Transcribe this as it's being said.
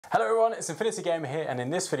Hello everyone, it's Infinity Gamer here, and in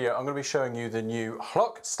this video I'm going to be showing you the new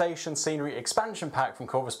Hlökk Station Scenery Expansion Pack from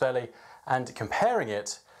Corvus Belli and comparing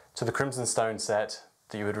it to the Crimson Stone set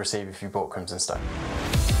that you would receive if you bought Crimson Stone.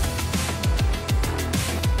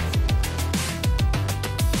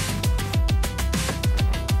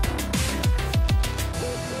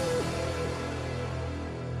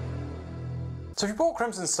 So if you bought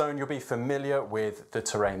Crimson Stone, you'll be familiar with the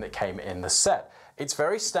terrain that came in the set. It's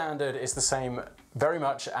very standard, it's the same very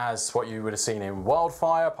much as what you would have seen in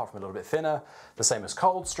Wildfire, apart from a little bit thinner, the same as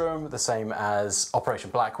Coldstrom, the same as Operation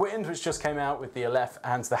Black Wind, which just came out with the Aleph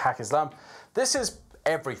and the Hak Islam. This is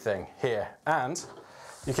everything here, and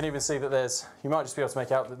you can even see that there's, you might just be able to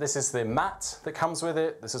make out that this is the mat that comes with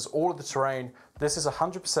it, this is all of the terrain, this is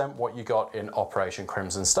 100% what you got in Operation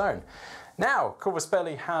Crimson Stone. Now, Corvus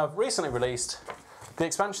Belli have recently released the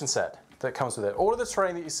expansion set that comes with it. All of the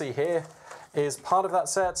terrain that you see here is part of that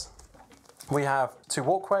set. We have two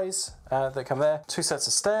walkways that come there, two sets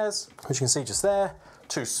of stairs, which you can see just there,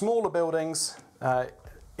 two smaller buildings,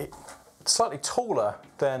 slightly taller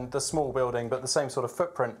than the small building, but the same sort of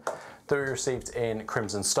footprint that we received in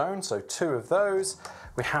Crimson Stone, so two of those.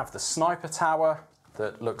 We have the sniper tower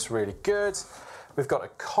that looks really good. We've got a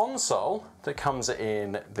console that comes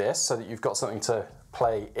in this so that you've got something to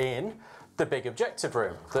play in. The big objective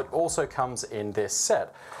room that also comes in this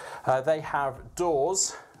set. They have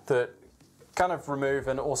doors that kind of remove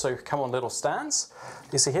and also come on little stands.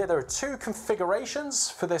 You see here there are two configurations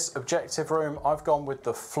for this objective room. I've gone with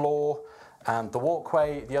the floor and the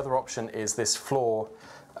walkway. The other option is this floor,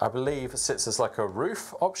 I believe sits as like a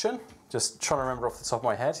roof option. Just trying to remember off the top of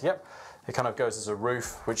my head. Yep, it kind of goes as a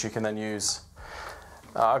roof, which you can then use.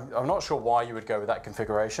 I'm not sure why you would go with that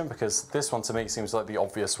configuration, because this one to me seems like the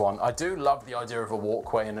obvious one. I do love the idea of a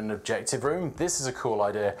walkway in an objective room. This is a cool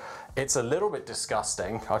idea. It's a little bit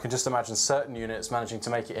disgusting. I can just imagine certain units managing to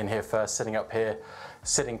make it in here first, sitting up here,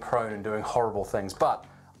 sitting prone and doing horrible things, but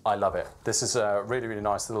I love it. This is a really, really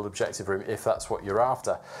nice little objective room if that's what you're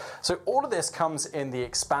after. So all of this comes in the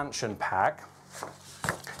expansion pack.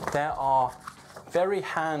 There are very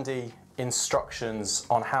handy instructions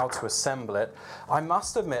on how to assemble it. I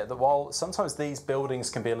must admit that while sometimes these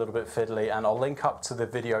buildings can be a little bit fiddly, and I'll link up to the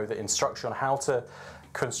video that instructs you on how to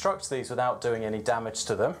construct these without doing any damage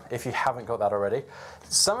to them, if you haven't got that already.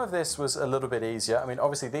 Some of this was a little bit easier. I mean,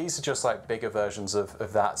 obviously these are just like bigger versions of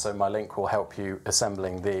that, so my link will help you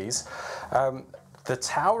assembling these. The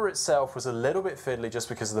tower itself was a little bit fiddly just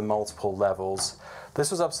because of the multiple levels.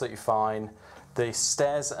 This was absolutely fine. The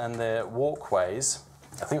stairs and the walkways,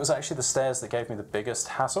 I think it was actually the stairs that gave me the biggest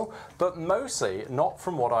hassle, but mostly not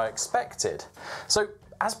from what I expected. So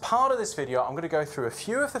as part of this video, I'm going to go through a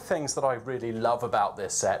few of the things that I really love about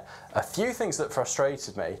this set, a few things that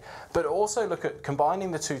frustrated me, but also look at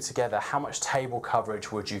combining the two together. How much table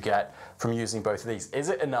coverage would you get from using both of these? Is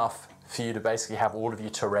it enough for you to basically have all of your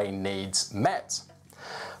terrain needs met?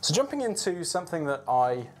 So jumping into something that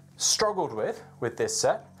I struggled with this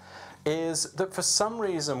set, is that for some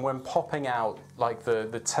reason when popping out like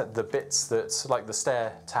the bits that's like the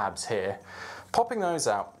stair tabs here, popping those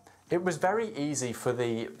out, it was very easy for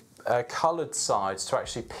the coloured sides to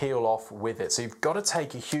actually peel off with it. So you've got to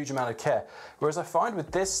take a huge amount of care. Whereas I find with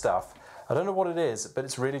this stuff, I don't know what it is, but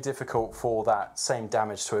it's really difficult for that same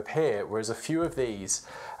damage to appear. Whereas a few of these,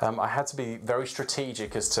 I had to be very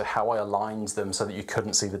strategic as to how I aligned them so that you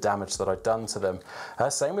couldn't see the damage that I'd done to them.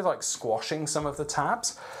 Same with like squashing some of the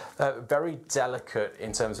tabs. Very delicate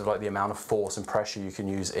in terms of like the amount of force and pressure you can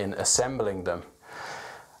use in assembling them.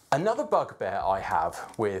 Another bugbear I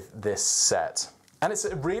have with this set, and it's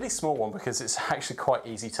a really small one because it's actually quite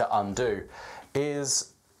easy to undo,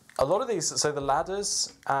 is a lot of these, so the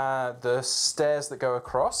ladders, the stairs that go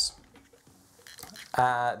across,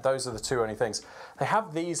 those are the two only things. They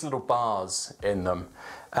have these little bars in them,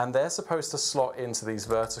 and they're supposed to slot into these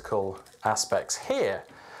vertical aspects here.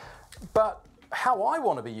 But how I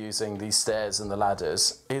want to be using these stairs and the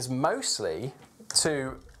ladders is mostly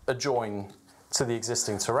to adjoin to the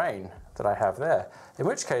existing terrain that I have there. In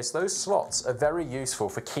which case, those slots are very useful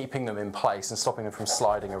for keeping them in place and stopping them from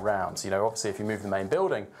sliding around. You know, obviously if you move the main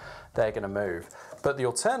building, they're going to move. But the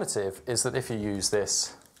alternative is that if you use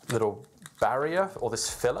this little barrier or this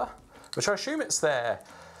filler, which I assume it's there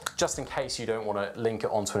just in case you don't want to link it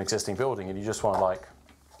onto an existing building and you just want to like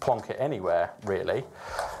plonk it anywhere really,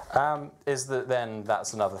 is that then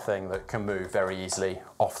that's another thing that can move very easily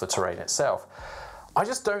off the terrain itself. I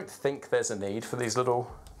just don't think there's a need for these little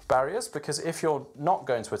barriers, because if you're not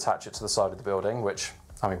going to attach it to the side of the building, which,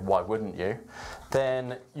 I mean, why wouldn't you,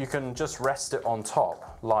 then you can just rest it on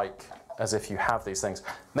top, like as if you have these things.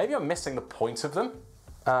 Maybe I'm missing the point of them,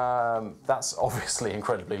 That's obviously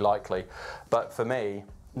incredibly likely, but for me,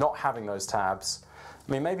 not having those tabs,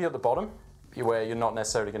 I mean, maybe at the bottom, where you're not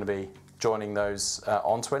necessarily going to be joining those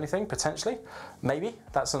onto anything, potentially. Maybe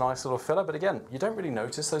that's a nice little filler, but again, you don't really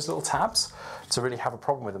notice those little tabs to really have a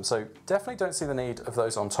problem with them. So definitely don't see the need of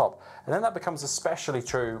those on top. And then that becomes especially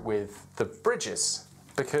true with the bridges,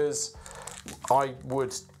 because I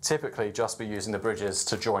would typically just be using the bridges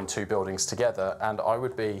to join two buildings together, and I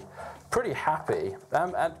would be pretty happy.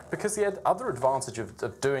 And because the other advantage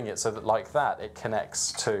of doing it so that like that, it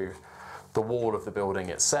connects to the wall of the building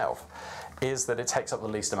itself, is that it takes up the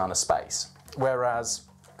least amount of space. Whereas,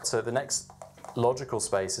 so the next logical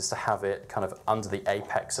space is to have it kind of under the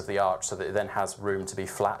apex of the arch so that it then has room to be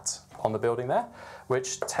flat on the building there,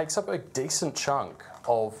 which takes up a decent chunk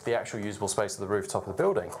of the actual usable space of the rooftop of the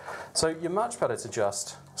building. So you're much better to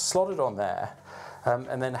just slot it on there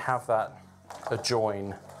and then have that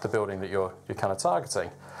adjoin the building that you're kind of targeting,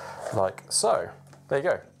 like so. There you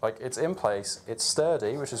go, like it's in place, it's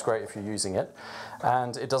sturdy, which is great if you're using it,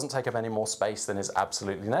 and it doesn't take up any more space than is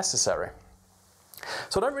absolutely necessary.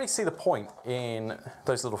 So I don't really see the point in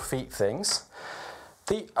those little feet things.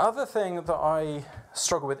 The other thing that I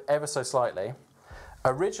struggle with ever so slightly,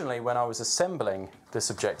 originally when I was assembling this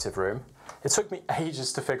objective room, it took me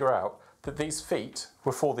ages to figure out that these feet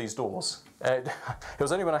were for these doors. It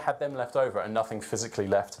was only when I had them left over and nothing physically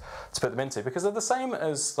left to put them into, because they're the same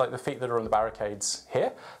as like the feet that are on the barricades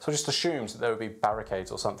here. So I just assumed that there would be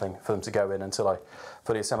barricades or something for them to go in until I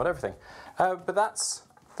fully assembled everything. But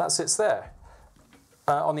that sits there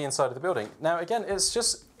on the inside of the building. Now again,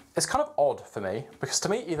 it's kind of odd for me, because to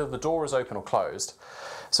me either the door is open or closed.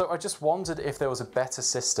 So I just wondered if there was a better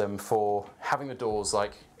system for having the doors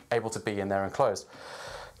like able to be in there and closed.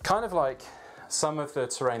 Kind of like some of the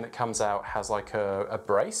terrain that comes out has like a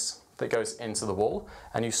brace that goes into the wall,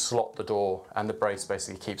 and you slot the door and the brace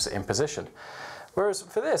basically keeps it in position. Whereas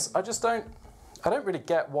for this, I don't really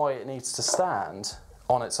get why it needs to stand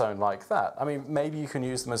on its own like that. I mean, maybe you can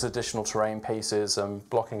use them as additional terrain pieces and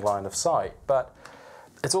blocking line of sight, but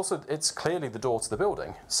it's clearly the door to the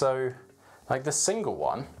building. So like the single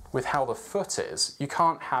one, with how the foot is, you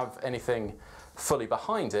can't have anything fully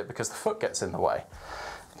behind it because the foot gets in the way.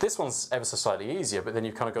 This one's ever so slightly easier, but then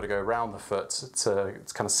you've kind of got to go around the foot to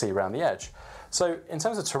kind of see around the edge. So in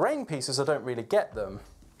terms of terrain pieces, I don't really get them.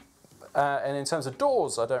 And in terms of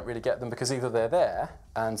doors, I don't really get them, because either they're there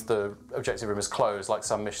and the objective room is closed, like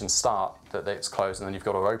some missions start that it's closed and then you've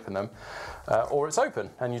got to open them, or it's open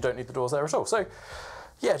and you don't need the doors there at all. So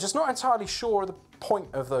yeah, just not entirely sure of the point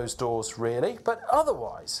of those doors really, but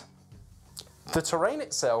otherwise, the terrain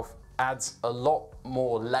itself adds a lot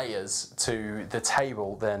more layers to the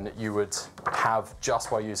table than you would have just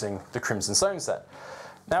by using the Crimson Stone set.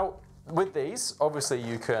 Now, with these, obviously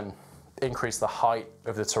you can increase the height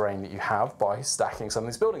of the terrain that you have by stacking some of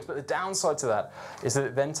these buildings, but the downside to that is that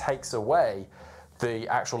it then takes away the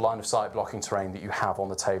actual line of sight blocking terrain that you have on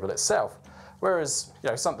the table itself. Whereas, you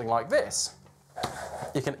know, something like this,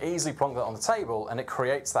 you can easily plonk that on the table and it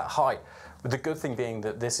creates that height. With the good thing being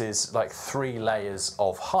that this is like 3 layers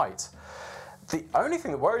of height. The only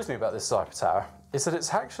thing that worries me about this Cyper Tower is that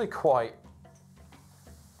it's actually quite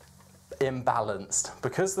imbalanced,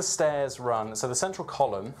 because the stairs run, so the central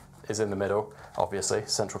column is in the middle, obviously,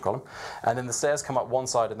 central column, and then the stairs come up one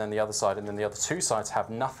side and then the other side, and then the other 2 sides have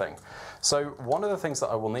nothing. So one of the things that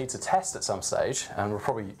I will need to test at some stage, and we'll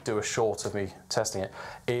probably do a short of me testing it,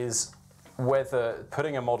 is whether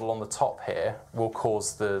putting a model on the top here will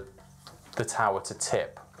cause the tower to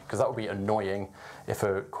tip, because that would be annoying if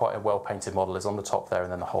quite a well-painted model is on the top there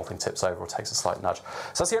and then the whole thing tips over or takes a slight nudge. So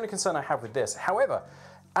that's the only concern I have with this. However,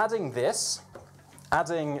 adding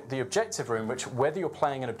the objective room, which whether you're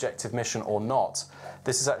playing an objective mission or not,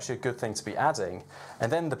 this is actually a good thing to be adding.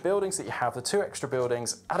 And then the buildings that you have, the 2 extra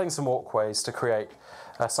buildings, adding some walkways to create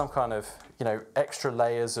some kind of, you know, extra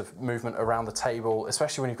layers of movement around the table,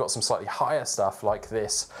 especially when you've got some slightly higher stuff like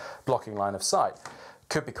this blocking line of sight,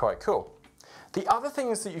 could be quite cool. The other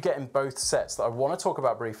things that you get in both sets that I want to talk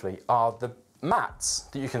about briefly are the mats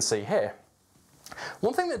that you can see here.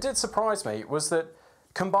 One thing that did surprise me was that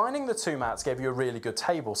combining the 2 mats gave you a really good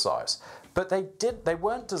table size, but they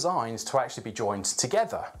weren't designed to actually be joined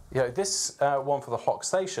together. You know, this one for the Hlökk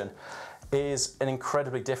Station is an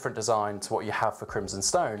incredibly different design to what you have for Crimson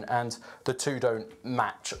Stone, and the 2 don't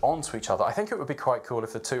match onto each other. I think it would be quite cool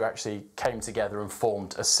if the 2 actually came together and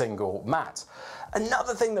formed a single mat.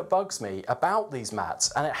 Another thing that bugs me about these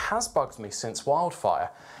mats, and it has bugged me since Wildfire,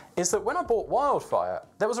 is that when I bought Wildfire,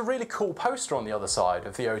 there was a really cool poster on the other side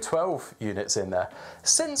of the O12 units in there.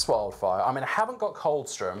 Since Wildfire, I mean, I haven't got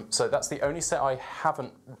Coldstrom, so that's the only set I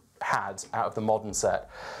haven't had out of the modern set.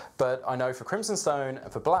 But I know for Crimson Stone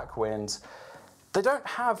and for Black Wind, they don't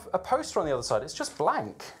have a poster on the other side, it's just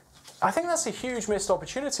blank. I think that's a huge missed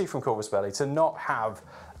opportunity from Corvus Belli to not have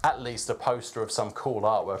at least a poster of some cool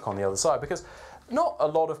artwork on the other side, because not a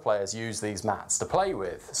lot of players use these mats to play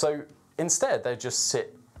with. So instead they just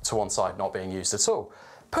sit to one side not being used at all.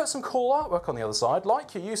 Put some cool artwork on the other side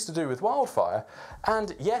like you used to do with Wildfire,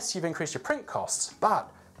 and yes, you've increased your print costs,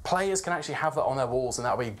 but players can actually have that on their walls, and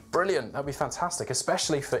that would be brilliant, that would be fantastic,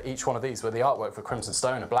 especially for each one of these where the artwork for Crimson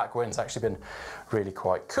Stone and Black Wind's actually been really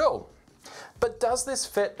quite cool. But does this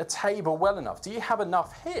fit a table well enough? Do you have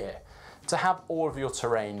enough here to have all of your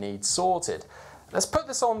terrain needs sorted? Let's put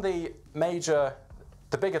this on the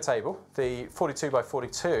bigger table, the 42 by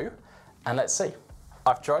 42, and let's see.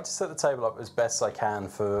 I've tried to set the table up as best I can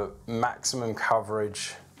for maximum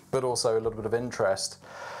coverage, but also a little bit of interest.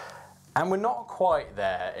 And we're not quite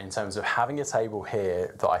there in terms of having a table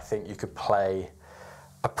here that I think you could play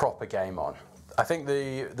a proper game on. I think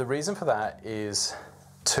the reason for that is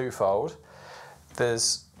twofold.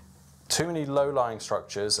 There's too many low-lying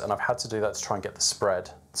structures, and I've had to do that to try and get the spread.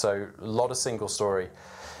 So a lot of single story.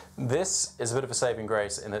 This is a bit of a saving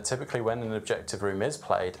grace in that typically when an objective room is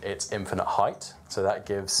played, it's infinite height. So that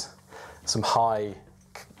gives some high,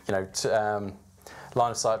 line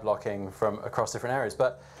of sight blocking from across different areas.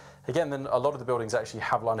 But again, then a lot of the buildings actually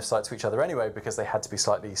have line of sight to each other anyway because they had to be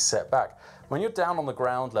slightly set back. When you're down on the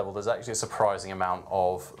ground level, there's actually a surprising amount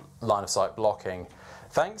of line of sight blocking,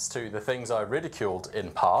 thanks to the things I ridiculed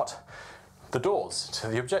in part, the doors to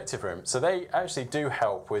the objective room. So they actually do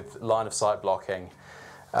help with line of sight blocking,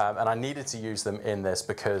 and I needed to use them in this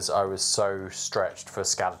because I was so stretched for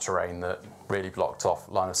scatter terrain that really blocked off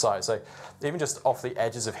line of sight. So even just off the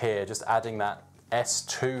edges of here, just adding that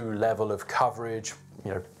S2 level of coverage,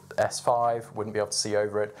 S5, wouldn't be able to see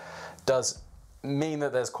over it, does mean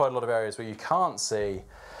that there's quite a lot of areas where you can't see,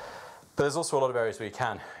 but there's also a lot of areas where you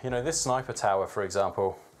can. This sniper tower, for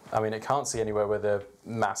example, I mean, it can't see anywhere where the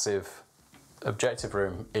massive objective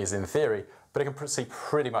room is in theory, but it can see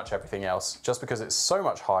pretty much everything else just because it's so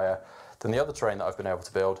much higher than the other terrain that I've been able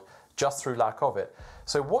to build just through lack of it.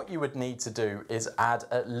 So what you would need to do is add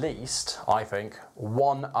at least, I think,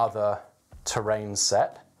 one other terrain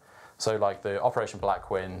set, so like the Operation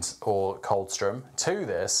Black Wind or Coldstrom, to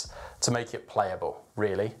this to make it playable,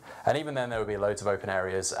 really. And even then there would be loads of open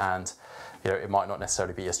areas, and it might not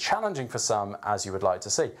necessarily be as challenging for some as you would like to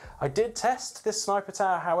see. I did test this sniper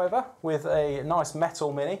tower, however, with a nice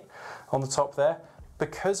metal mini on the top there.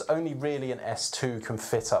 Because only really an S2 can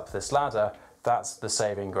fit up this ladder, that's the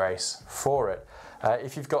saving grace for it.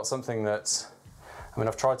 If you've got something that's,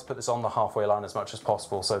 I've tried to put this on the halfway line as much as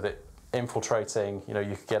possible so that infiltrating, you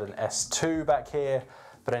could get an S2 back here,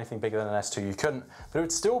 but anything bigger than an S2 you couldn't. But it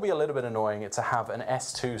would still be a little bit annoying to have an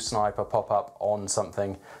S2 sniper pop up on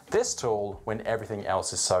something this tall when everything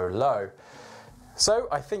else is so low. So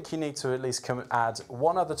I think you need to at least add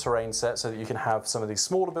one other terrain set so that you can have some of these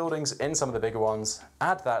smaller buildings in some of the bigger ones,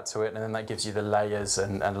 add that to it, and then that gives you the layers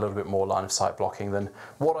and a little bit more line of sight blocking than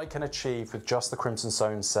what I can achieve with just the Crimson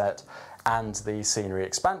Stone set and the scenery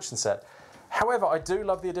expansion set. However, I do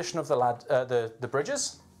love the addition of the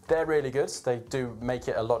bridges. They're really good. They do make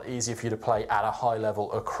it a lot easier for you to play at a high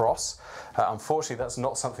level across. Unfortunately, that's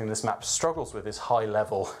not something this map struggles with, is high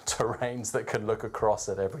level terrains that can look across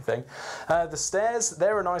at everything. The stairs,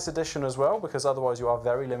 they're a nice addition as well, because otherwise you are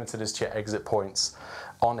very limited as to your exit points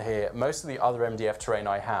on here. Most of the other MDF terrain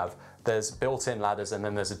I have, there's built-in ladders, and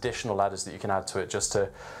then there's additional ladders that you can add to it just to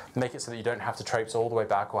make it so that you don't have to traipse all the way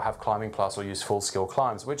back or have climbing plus or use full skill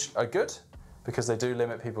climbs, which are good because they do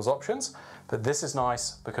limit people's options. But this is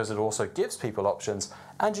nice because it also gives people options,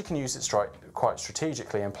 and you can use it quite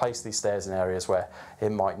strategically and place these stairs in areas where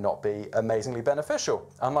it might not be amazingly beneficial.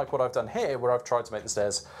 Unlike what I've done here, where I've tried to make the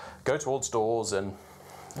stairs go towards doors and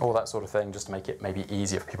all that sort of thing, just to make it maybe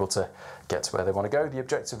easier for people to get to where they want to go, the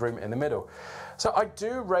objective room in the middle. So I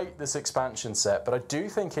do rate this expansion set, but I do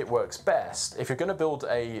think it works best if you're going to build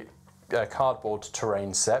a cardboard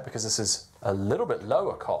terrain set, because this is a little bit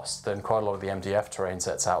lower cost than quite a lot of the MDF terrain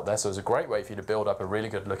sets out there. So it's a great way for you to build up a really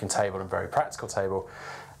good looking table and very practical table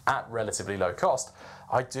at relatively low cost.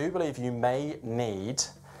 I do believe you may need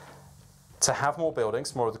to have more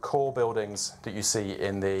buildings, more of the core buildings that you see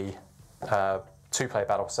in the two-player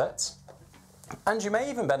battle sets. And you may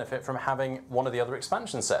even benefit from having one of the other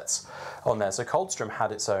expansion sets on there. So Coldstrom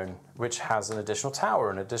had its own, which has an additional tower,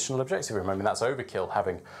 an additional objective room. I mean, that's overkill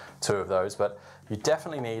having two of those, but you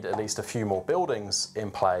definitely need at least a few more buildings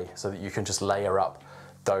in play so that you can just layer up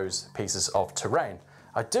those pieces of terrain.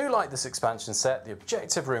 I do like this expansion set. The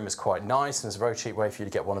objective room is quite nice and it's a very cheap way for you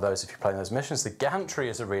to get one of those if you're playing those missions. The gantry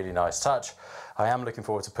is a really nice touch. I am looking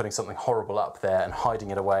forward to putting something horrible up there and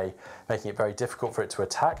hiding it away, making it very difficult for it to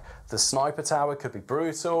attack. The sniper tower could be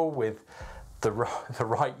brutal with the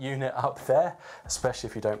right unit up there, especially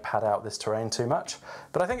if you don't pad out this terrain too much.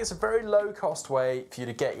 But I think it's a very low cost way for you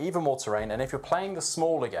to get even more terrain, and if you're playing the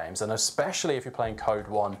smaller games, and especially if you're playing Code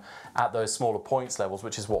 1 at those smaller points levels,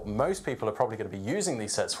 which is what most people are probably going to be using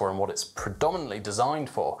these sets for and what it's predominantly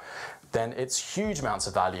designed for, then it's huge amounts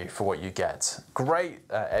of value for what you get. Great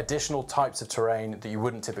additional types of terrain that you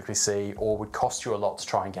wouldn't typically see or would cost you a lot to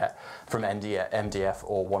try and get from MDF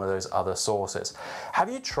or one of those other sources.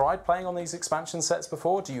 Have you tried playing on these expansion sets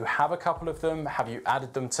before? Do you have a couple of them? Have you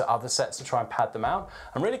added them to other sets to try and pad them out?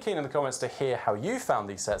 I'm really keen in the comments to hear how you found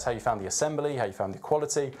these sets, how you found the assembly, how you found the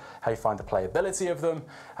quality, how you find the playability of them,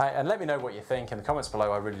 and let me know what you think in the comments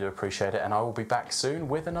below. I really do appreciate it, and I will be back soon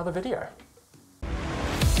with another video.